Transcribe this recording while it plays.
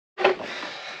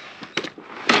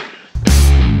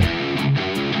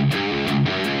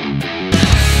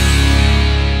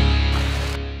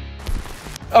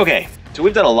Okay, so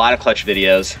we've done a lot of clutch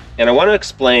videos, and I want to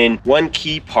explain one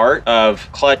key part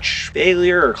of clutch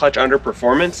failure or clutch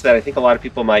underperformance that I think a lot of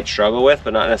people might struggle with,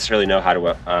 but not necessarily know how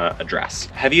to address.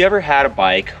 Have you ever had a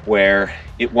bike where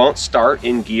it won't start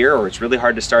in gear, or it's really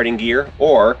hard to start in gear,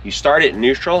 or you start it in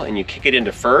neutral and you kick it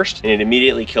into first and it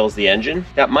immediately kills the engine?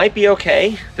 That might be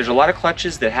okay. There's a lot of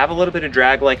clutches that have a little bit of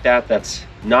drag like that. That's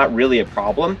not really a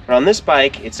problem. But on this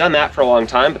bike, it's done that for a long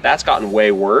time, but that's gotten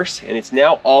way worse. And it's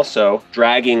now also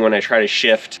dragging when I try to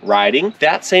shift riding.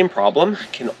 That same problem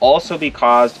can also be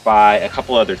caused by a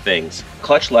couple other things.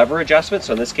 Clutch lever adjustment.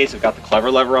 So in this case, I've got the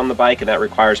clever lever on the bike, and that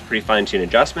requires pretty fine-tuned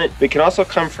adjustment. But it can also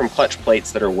come from clutch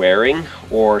plates that are wearing,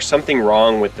 or something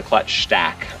wrong with the clutch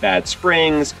stack. Bad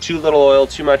springs, too little oil,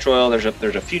 too much oil. There's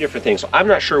a few different things. So I'm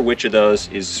not sure which of those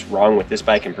is wrong with this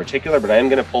bike in particular, but I am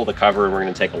gonna pull the cover and we're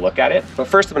gonna take a look at it. But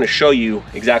first I'm gonna show you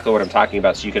exactly what I'm talking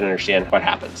about so you can understand what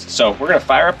happens. So we're gonna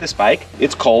fire up this bike.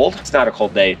 It's cold. It's not a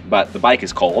cold day, but the bike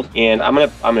is cold. And I'm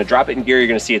gonna drop it in gear. You're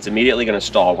gonna see it's immediately gonna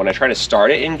stall. When I try to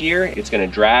start it in gear, it's gonna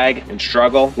drag and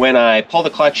struggle. When I pull the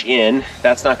clutch in,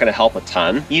 that's not gonna help a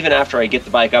ton. Even after I get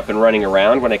the bike up and running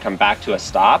around, when I come back to a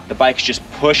stop, the bike's just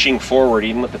pushing forward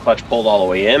even with the clutch pulled all the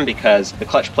way in, because the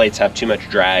clutch plates have too much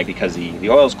drag because the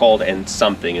oil's cold and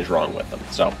something is wrong with them.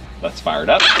 So let's fire it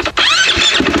up.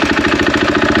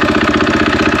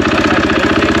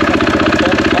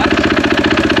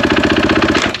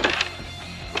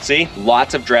 See,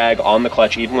 lots of drag on the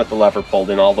clutch even with the lever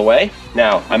pulled in all the way.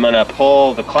 Now I'm gonna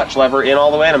pull the clutch lever in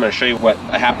all the way, and I'm gonna show you what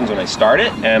happens when I start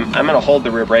it. And I'm gonna hold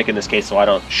the rear brake in this case so I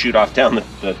don't shoot off down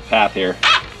the path here.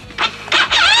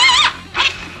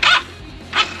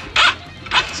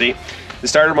 See, the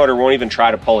starter motor won't even try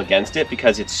to pull against it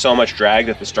because it's so much drag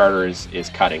that the starter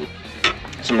is cutting.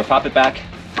 So I'm gonna pop it back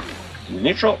in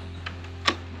neutral.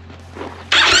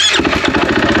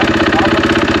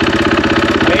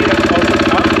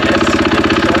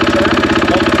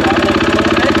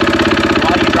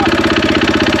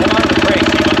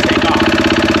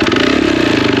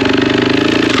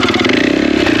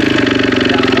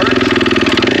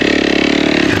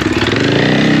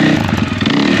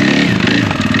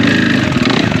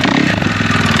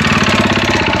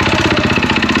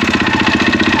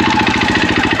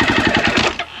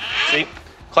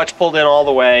 Clutch pulled in all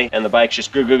the way, and the bike's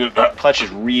just clutch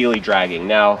is really dragging.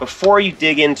 Now, before you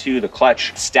dig into the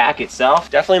clutch stack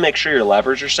itself, definitely make sure your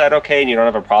levers are set okay and you don't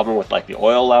have a problem with like the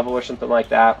oil level or something like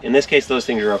that. In this case, those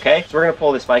things are okay. So we're gonna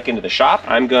pull this bike into the shop.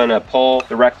 I'm gonna pull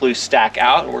the Rekluse stack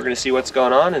out, and we're gonna see what's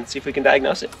going on and see if we can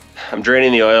diagnose it. I'm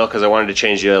draining the oil because I wanted to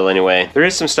change the oil anyway. There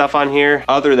is some stuff on here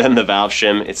other than the valve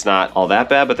shim. It's not all that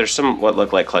bad, but there's some what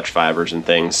look like clutch fibers and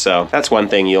things. So that's one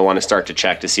thing you'll want to start to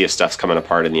check to see if stuff's coming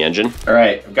apart in the engine. All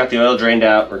right, I've got the oil drained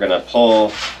out. We're gonna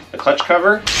pull the clutch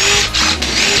cover.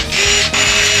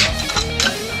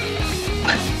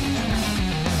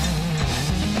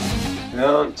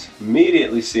 Don't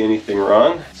immediately see anything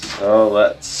wrong. So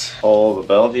let's pull the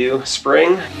Bellevue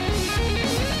spring.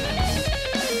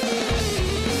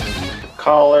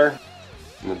 Collar,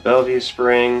 and the Bellevue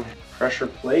spring, pressure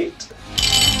plate.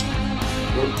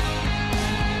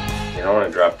 You don't want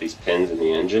to drop these pins in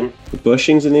the engine. The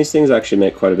bushings in these things actually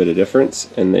make quite a bit of difference,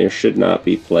 and there should not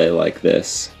be play like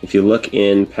this. If you look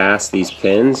in past these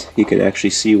pins, you can actually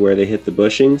see where they hit the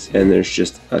bushings, and there's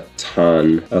just a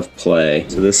ton of play.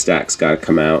 So this stack's got to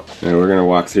come out, and we're gonna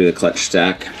walk through the clutch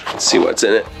stack and see what's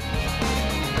in it.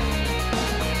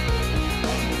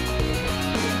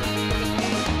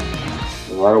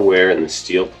 A lot of wear in the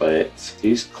steel plates.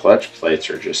 These clutch plates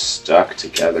are just stuck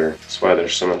together. That's why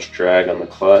there's so much drag on the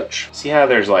clutch. See how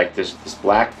there's this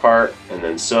black part and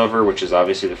then silver, which is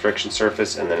obviously the friction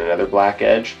surface, and then another black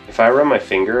edge. If I run my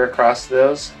finger across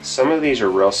those, some of these are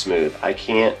real smooth. I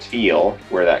can't feel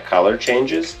where that color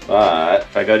changes, but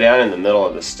if I go down in the middle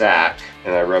of the stack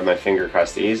and I rub my finger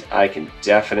across these, I can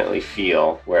definitely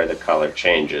feel where the color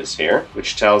changes here,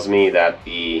 which tells me that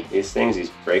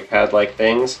these brake pad like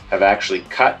things have actually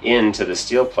cut into the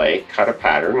steel plate, cut a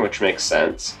pattern, which makes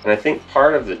sense. And I think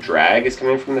part of the drag is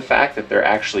coming from the fact that they're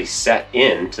actually set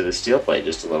into the steel plate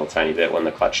just a little tiny bit when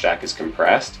the clutch stack is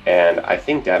compressed. And I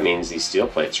think that means these steel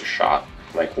plates are shot,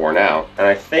 like worn out. And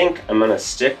I think I'm gonna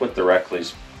stick with the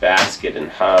Rekluse basket and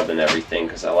hub and everything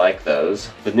because I like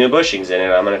those. With new bushings in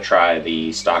it, I'm gonna try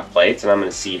the stock plates and I'm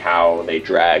gonna see how they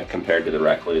drag compared to the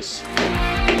Rekluse.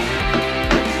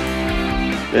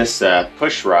 This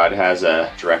push rod has a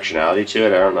directionality to it.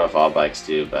 I don't know if all bikes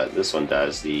do, but this one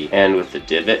does. The end with the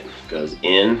divot goes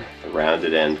in, the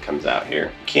rounded end comes out here.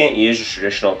 You can't use a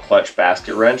traditional clutch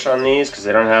basket wrench on these because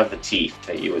they don't have the teeth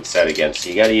that you would set against. So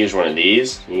you gotta use one of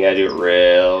these. You gotta do it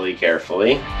really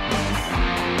carefully.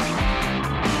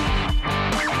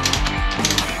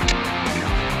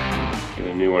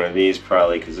 one of these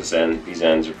probably because these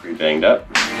ends are pretty banged up.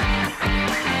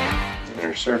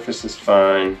 Inner surface is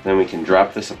fine. Then we can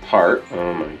drop this apart.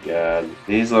 Oh my god.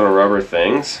 These little rubber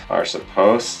things are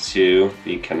supposed to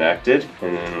be connected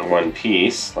in one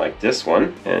piece like this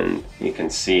one. And you can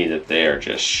see that they are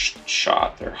just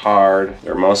shot. They're hard.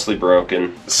 They're mostly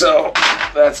broken. So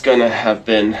that's gonna have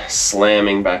been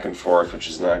slamming back and forth, which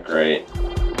is not great.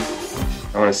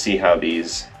 I want to see how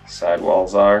these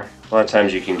sidewalls are. A lot of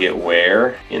times you can get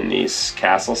wear in these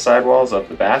castle sidewalls of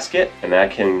the basket, and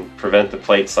that can prevent the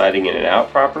plate sliding in and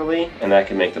out properly, and that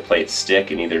can make the plate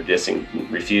stick and either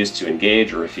refuse to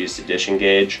engage or refuse to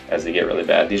disengage as they get really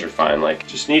bad. These are fine, like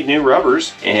just need new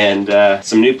rubbers and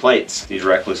some new plates. These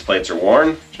Rekluse plates are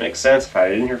worn, which makes sense. I've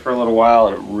had it in here for a little while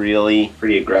and I'm really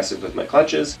pretty aggressive with my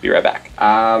clutches. Be right back.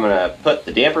 I'm gonna put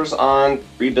the dampers on,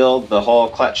 rebuild the whole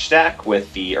clutch stack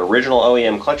with the original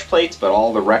OEM clutch plates, but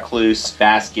all the Rekluse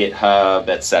basket, hub,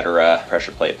 etc.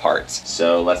 pressure plate parts.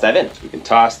 So let's dive in. We can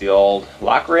toss the old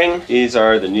lock ring. These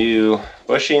are the new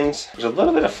bushings. There's a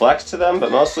little bit of flex to them, but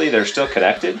mostly they're still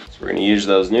connected. So we're gonna use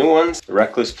those new ones. The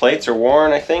Rekluse plates are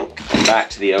worn, I think. And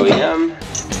back to the OEM.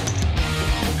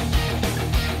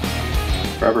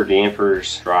 Rubber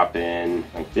dampers drop in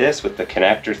like this with the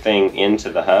connector thing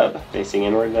into the hub, facing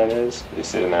inward that is. They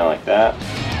sit in there like that.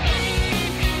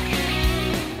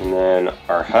 And then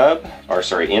our hub, or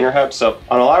sorry, inner hub. So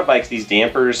on a lot of bikes, these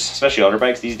dampers, especially older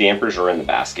bikes, these dampers are in the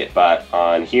basket. But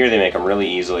on here, they make them really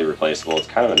easily replaceable. It's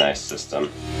kind of a nice system.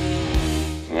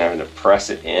 I'm having to press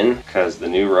it in because the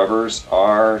new rubbers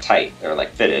are tight. They're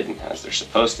like fitted as they're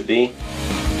supposed to be.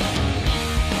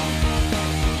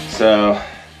 So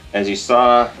as you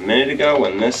saw a minute ago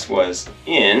when this was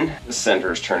in, the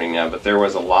center is turning now, but there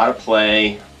was a lot of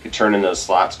play. You could turn in those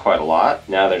slots quite a lot.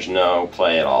 Now there's no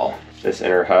play at all. This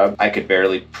inner hub, I could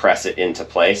barely press it into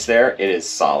place there. It is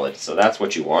solid, so that's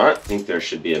what you want. I think there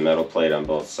should be a metal plate on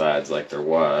both sides like there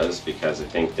was, because I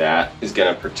think that is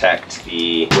gonna protect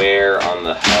the wear on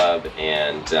the hub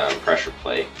and pressure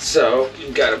plate. So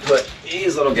you've gotta put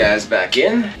these little guys back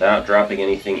in without dropping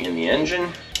anything in the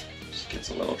engine. Just gets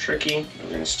a little tricky.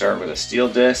 We're gonna start with a steel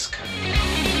disc.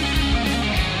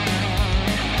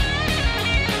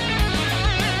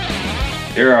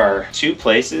 There are two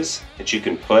places that you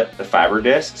can put the fiber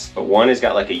discs, but one has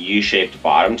got like a U-shaped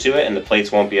bottom to it and the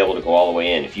plates won't be able to go all the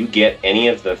way in. If you get any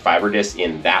of the fiber discs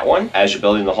in that one, as you're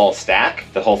building the whole stack,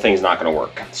 the whole thing's not gonna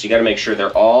work. So you gotta make sure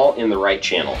they're all in the right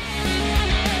channel.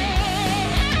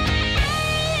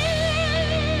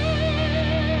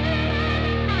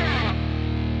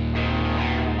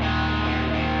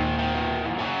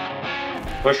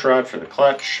 Push rod for the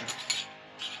clutch.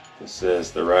 This is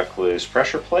the Rekluse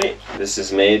pressure plate. This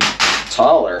is made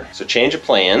taller. So change of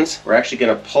plans. We're actually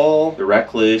gonna pull the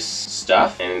Rekluse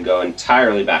stuff and go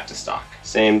entirely back to stock.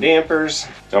 Same dampers.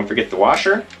 Don't forget the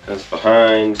washer. Goes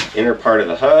behind inner part of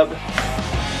the hub.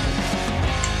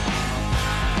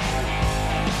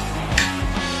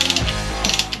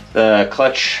 The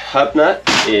clutch hub nut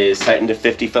is tightened to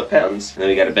 50 foot-pounds. And then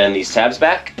we gotta bend these tabs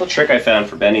back. The trick I found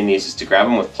for bending these is to grab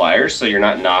them with pliers so you're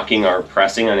not knocking or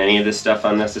pressing on any of this stuff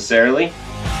unnecessarily.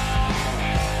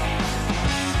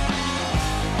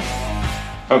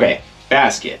 Okay,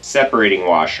 basket, separating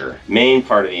washer, main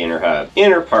part of the inner hub,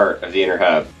 inner part of the inner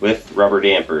hub with rubber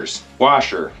dampers,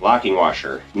 washer, locking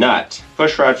washer, nut,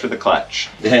 push rod for the clutch,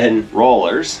 then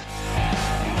rollers,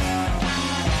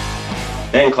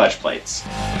 then clutch plates.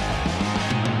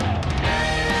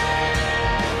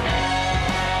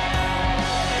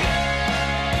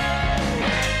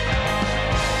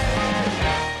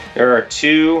 There are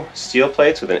two steel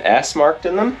plates with an S marked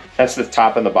in them. That's the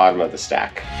top and the bottom of the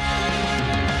stack.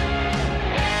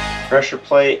 Pressure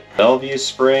plate, Bellevue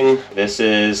spring. This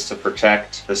is to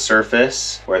protect the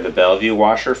surface where the Bellevue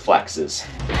washer flexes.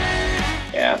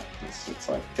 Yeah, it's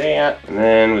like that. And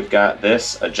then we've got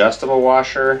this adjustable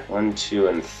washer, 1, 2,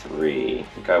 and 3. I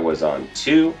think I was on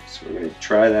 2, so we're gonna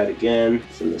try that again.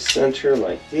 It's in the center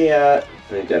like that.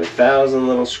 And we've got 1,000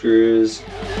 little screws.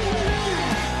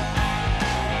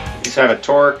 These have a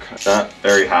torque, not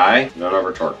very high. Don't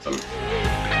over torque them.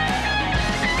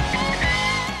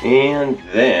 And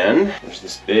then there's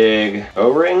this big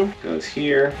O-ring, goes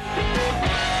here.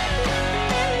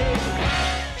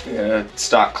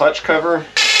 Stock clutch cover.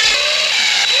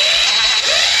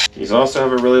 These also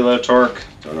have a really low torque.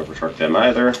 Don't over torque them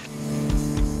either.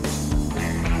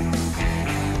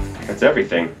 That's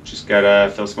everything. Just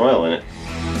gotta fill some oil in it.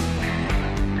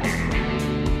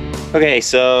 Okay,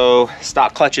 so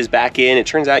stock clutch is back in. It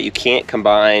turns out you can't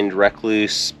combine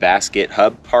Rekluse basket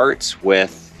hub parts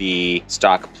with the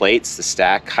stock plates, the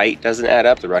stack height doesn't add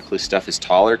up. The Rekluse stuff is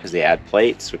taller because they add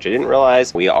plates, which I didn't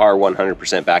realize. We are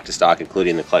 100% back to stock,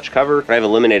 including the clutch cover, but I've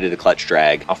eliminated the clutch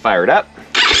drag. I'll fire it up. I'm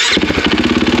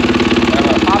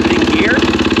gonna pop it in gear.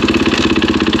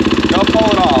 Don't pull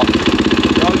at all.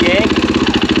 Don't yank.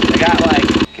 I got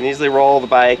can easily roll the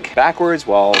bike backwards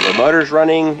while the motor's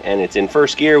running and it's in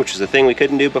first gear, which is a thing we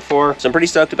couldn't do before. So I'm pretty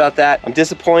stoked about that. I'm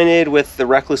disappointed with the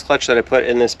Rekluse clutch that I put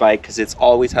in this bike because it's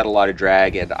always had a lot of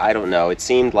drag, and I don't know, it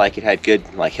seemed like it had good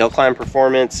hill climb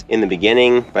performance in the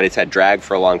beginning, but it's had drag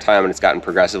for a long time and it's gotten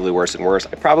progressively worse and worse.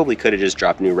 I probably could have just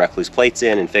dropped new Rekluse plates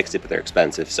in and fixed it, but they're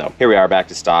expensive. So here we are back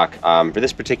to stock. For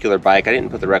this particular bike, I didn't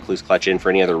put the Rekluse clutch in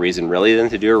for any other reason really than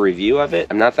to do a review of it.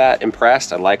 I'm not that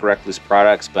impressed. I like Rekluse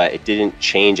products, but it didn't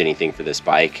change anything for this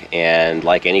bike, and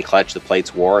like any clutch, the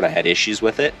plates wore and I had issues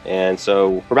with it, and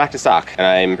so we're back to stock and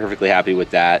I'm perfectly happy with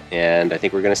that, and I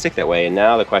think we're gonna stick that way. And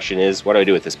now the question is, what do I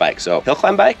do with this bike? So hill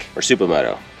climb bike or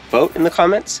supermoto? Vote in the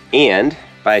comments and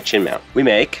buy a chin mount. We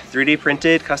make 3D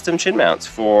printed custom chin mounts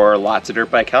for lots of dirt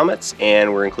bike helmets,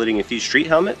 and we're including a few street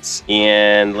helmets,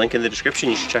 and link in the description.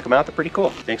 You should check them out. They're pretty cool.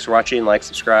 Thanks for watching. Like,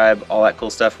 subscribe, all that cool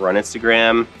stuff. We're on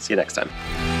Instagram. See you next time.